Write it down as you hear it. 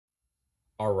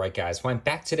All right, guys, well, I'm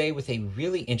back today with a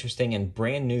really interesting and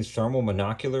brand new thermal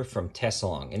monocular from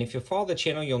Teslong. And if you follow the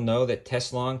channel, you'll know that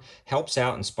Teslong helps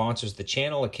out and sponsors the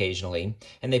channel occasionally.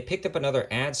 And they picked up another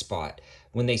ad spot.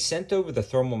 When they sent over the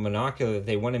thermal monocular that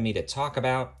they wanted me to talk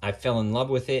about, I fell in love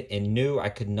with it and knew I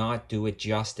could not do it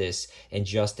justice in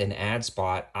just an ad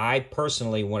spot. I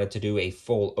personally wanted to do a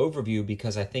full overview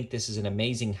because I think this is an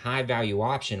amazing high value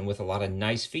option with a lot of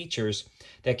nice features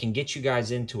that can get you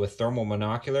guys into a thermal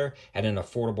monocular at an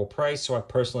affordable price. So I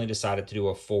personally decided to do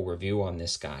a full review on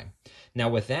this guy. Now,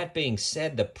 with that being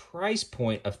said, the price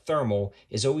point of thermal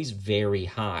is always very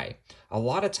high. A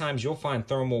lot of times you'll find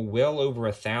thermal well over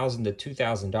 $1,000 to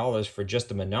 $2,000 for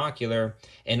just a monocular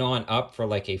and on up for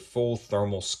like a full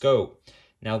thermal scope.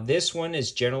 Now, this one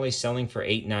is generally selling for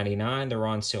 $8.99. They're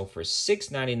on sale for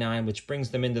 $6.99, which brings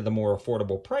them into the more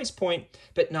affordable price point,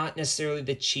 but not necessarily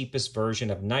the cheapest version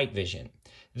of night vision.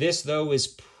 This, though, is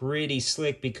pretty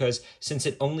slick because since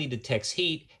it only detects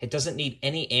heat, it doesn't need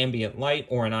any ambient light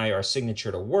or an IR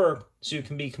signature to work, so you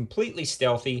can be completely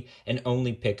stealthy and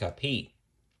only pick up heat.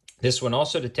 This one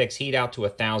also detects heat out to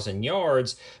 1,000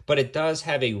 yards, but it does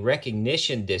have a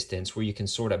recognition distance where you can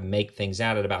sort of make things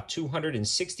out at about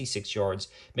 266 yards,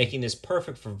 making this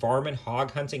perfect for varmint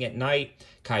hog hunting at night,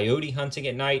 coyote hunting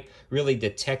at night, really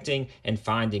detecting and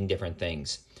finding different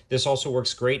things. This also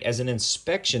works great as an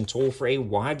inspection tool for a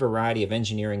wide variety of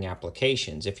engineering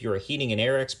applications. If you're a heating and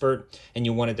air expert and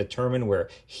you want to determine where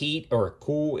heat or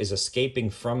cool is escaping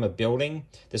from a building,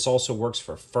 this also works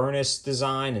for furnace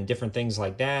design and different things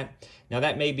like that. Now,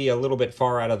 that may be a little bit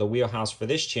far out of the wheelhouse for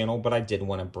this channel, but I did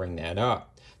want to bring that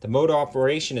up. The mode of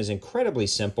operation is incredibly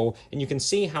simple, and you can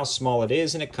see how small it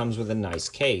is, and it comes with a nice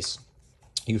case.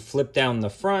 You flip down the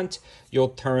front, you'll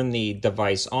turn the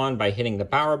device on by hitting the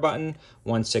power button.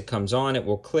 Once it comes on, it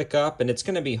will click up, and it's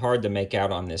going to be hard to make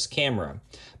out on this camera.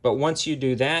 But once you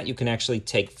do that, you can actually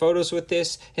take photos with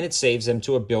this, and it saves them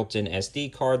to a built-in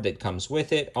SD card that comes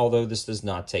with it, although this does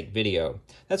not take video.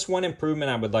 That's one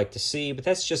improvement I would like to see, but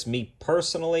that's just me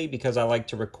personally because I like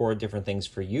to record different things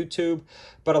for YouTube,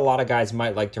 but a lot of guys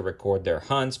might like to record their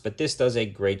hunts, but this does a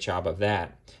great job of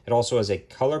that. It also has a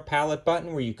color palette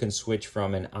button where you can switch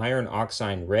from an iron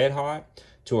oxide red hot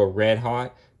to a red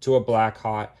hot to a black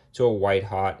hot to a white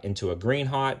hot into a green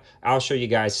hot. I'll show you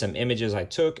guys some images I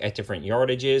took at different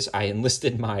yardages. I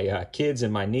enlisted my kids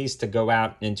and my niece to go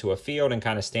out into a field and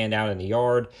kind of stand out in the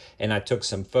yard, and I took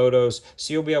some photos.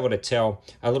 So you'll be able to tell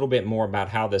a little bit more about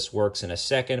how this works in a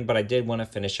second, but I did want to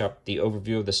finish up the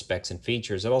overview of the specs and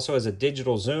features. It also has a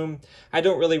digital zoom. I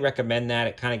don't really recommend that.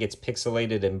 It kind of gets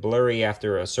pixelated and blurry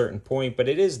after a certain point, but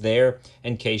it is there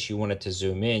in case you wanted to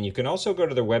zoom in. You can also go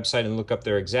to their website and look up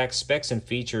their exact specs and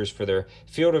features for their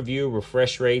field of view,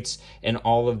 refresh rates, and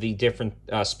all of the different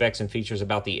specs and features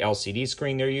about the LCD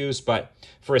screen they're used. But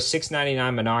for a $6.99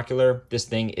 monocular, this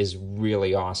thing is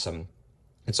really awesome.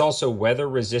 It's also weather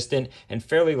resistant and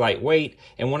fairly lightweight.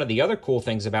 And one of the other cool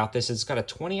things about this is it's got a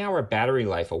 20-hour battery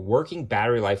life, a working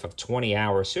battery life of 20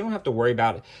 hours. So you don't have to worry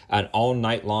about an all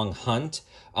night long hunt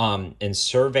and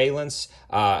surveillance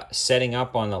setting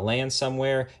up on the land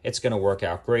somewhere. It's going to work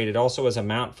out great. It also has a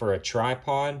mount for a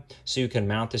tripod, so you can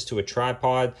mount this to a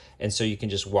tripod, and so you can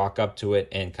just walk up to it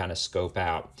and kind of scope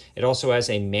out. It also has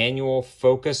a manual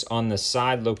focus on the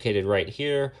side located right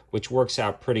here, which works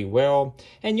out pretty well.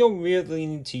 And you'll really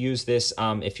need to use this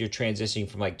if you're transitioning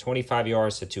from like 25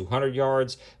 yards to 200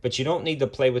 yards, but you don't need to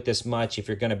play with this much if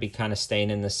you're going to be kind of staying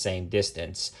in the same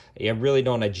distance. You really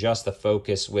don't adjust the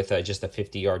focus with just a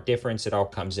 50-yard difference. It all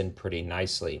comes in pretty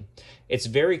nicely. It's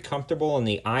very comfortable, and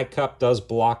the eye cup does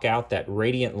block out that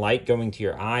radiant light going to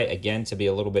your eye, again, to be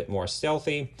a little bit more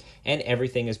stealthy, and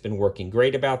everything has been working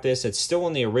great about this. It's still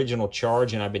in the original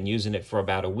charge, and I've been using it for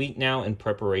about a week now in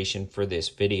preparation for this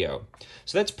video.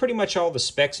 So that's pretty much all the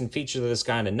specs and features of this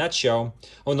guy in a nutshell.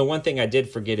 Oh, and the one thing I did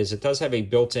forget is it does have a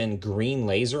built-in green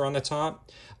laser on the top.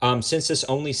 Since this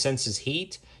only senses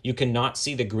heat, you cannot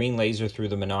see the green laser through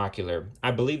the monocular.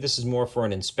 I believe this is more for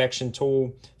an inspection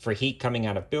tool for heat coming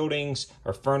out of buildings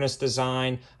or furnace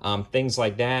design, things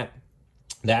like that.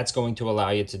 That's going to allow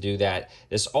you to do that.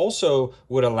 This also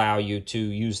would allow you to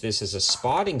use this as a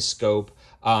spotting scope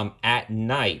at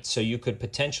night. So you could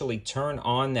potentially turn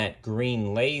on that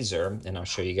green laser, and I'll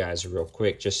show you guys real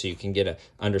quick just so you can get an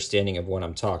understanding of what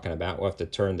I'm talking about. We'll have to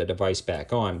turn the device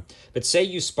back on. But say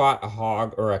you spot a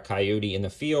hog or a coyote in the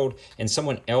field and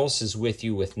someone else is with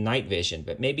you with night vision,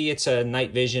 but maybe it's a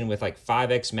night vision with like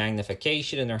 5x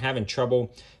magnification and they're having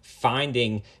trouble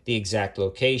finding the exact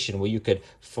location. Well, you could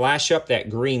flash up that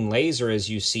green laser as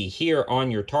you see here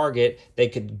on your target. They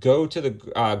could go to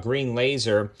the green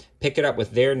laser, pick it up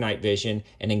with their night vision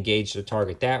and engage their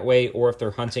target that way. Or if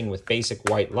they're hunting with basic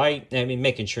white light, I mean,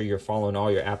 making sure you're following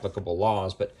all your applicable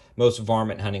laws, but most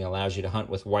varmint hunting allows you to hunt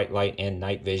with white light and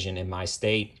night vision in my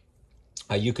state.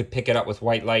 You could pick it up with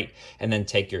white light and then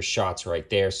take your shots right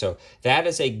there. So that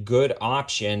is a good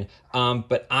option,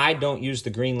 but I don't use the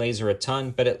green laser a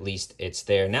ton, but at least it's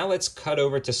there. Now let's cut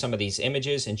over to some of these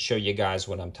images and show you guys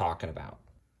what I'm talking about.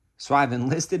 So I've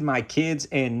enlisted my kids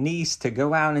and niece to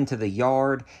go out into the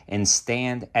yard and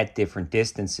stand at different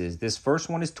distances. This first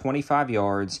one is 25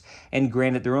 yards, and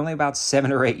granted, they're only about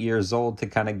 7 or 8 years old to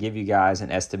kind of give you guys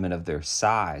an estimate of their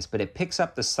size, but it picks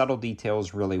up the subtle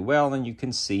details really well, and you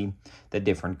can see the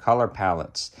different color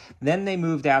palettes. Then they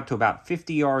moved out to about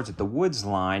 50 yards at the woods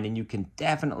line, and you can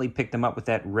definitely pick them up with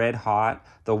that red hot,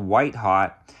 the white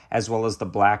hot, as well as the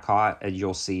black hot, as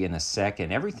you'll see in a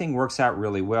second. Everything works out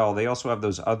really well. They also have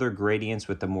those other gradients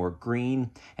with the more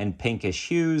green and pinkish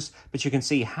hues, but you can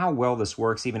see how well this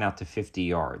works even out to 50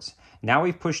 yards. Now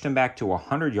we've pushed them back to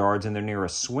 100 yards, and they're near a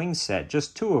swing set,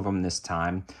 just 2 of them this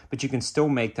time, but you can still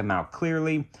make them out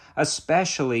clearly,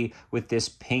 especially with this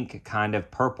pink kind of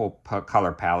purple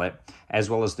color palette, as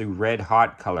well as the red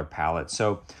hot color palette.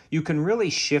 So you can really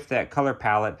shift that color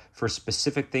palette for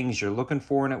specific things you're looking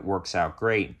for, and it works out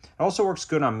great. It also works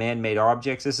good on man-made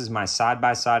objects. This is my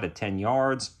side-by-side at 10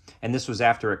 yards, and this was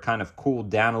after it kind of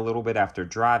cooled down a little bit after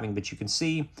driving, but you can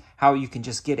see how you can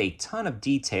just get a ton of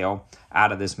detail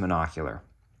out of this monocular.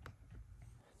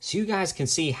 So you guys can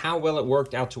see how well it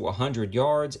worked out to 100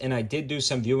 yards, and I did do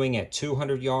some viewing at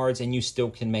 200 yards, and you still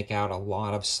can make out a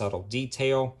lot of subtle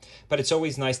detail. But it's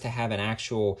always nice to have an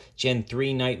actual Gen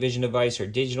 3 night vision device or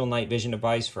digital night vision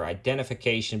device for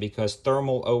identification, because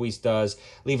thermal always does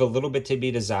leave a little bit to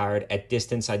be desired at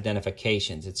distance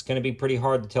identifications. It's going to be pretty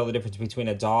hard to tell the difference between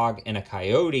a dog and a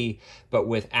coyote, but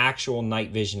with actual night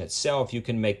vision itself, you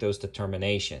can make those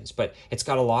determinations. But it's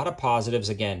got a lot of positives.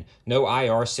 Again, no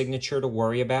IR signature to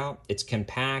worry about. It's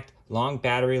compact, long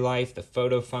battery life, the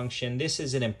photo function. This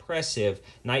is an impressive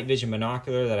night vision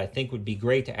monocular that I think would be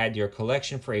great to add to your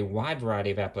collection for a wide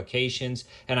variety of applications,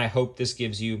 and I hope this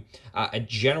gives you a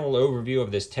general overview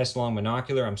of this Teslong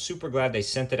monocular. I'm super glad they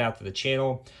sent it out to the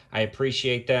channel. I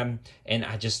appreciate them, and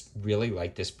I just really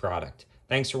like this product.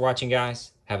 Thanks for watching,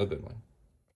 guys. Have a good one.